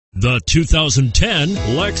The 2010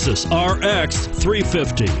 Lexus RX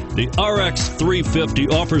 350. The RX 350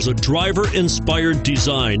 offers a driver-inspired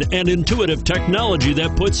design and intuitive technology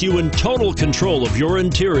that puts you in total control of your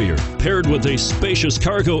interior. Paired with a spacious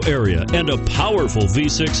cargo area and a powerful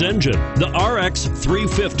V6 engine, the RX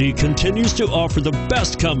 350 continues to offer the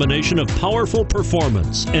best combination of powerful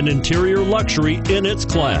performance and interior luxury in its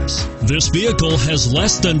class. This vehicle has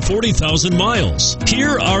less than 40,000 miles.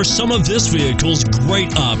 Here are some of this vehicle's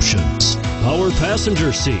great options. Power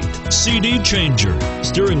passenger seat, CD changer,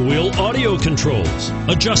 steering wheel audio controls,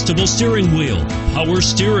 adjustable steering wheel, power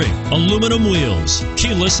steering, aluminum wheels,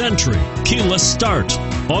 keyless entry, keyless start,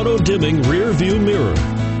 auto dimming rear view mirror,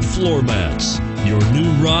 floor mats. Your new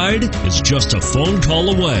ride is just a phone call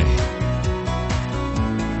away.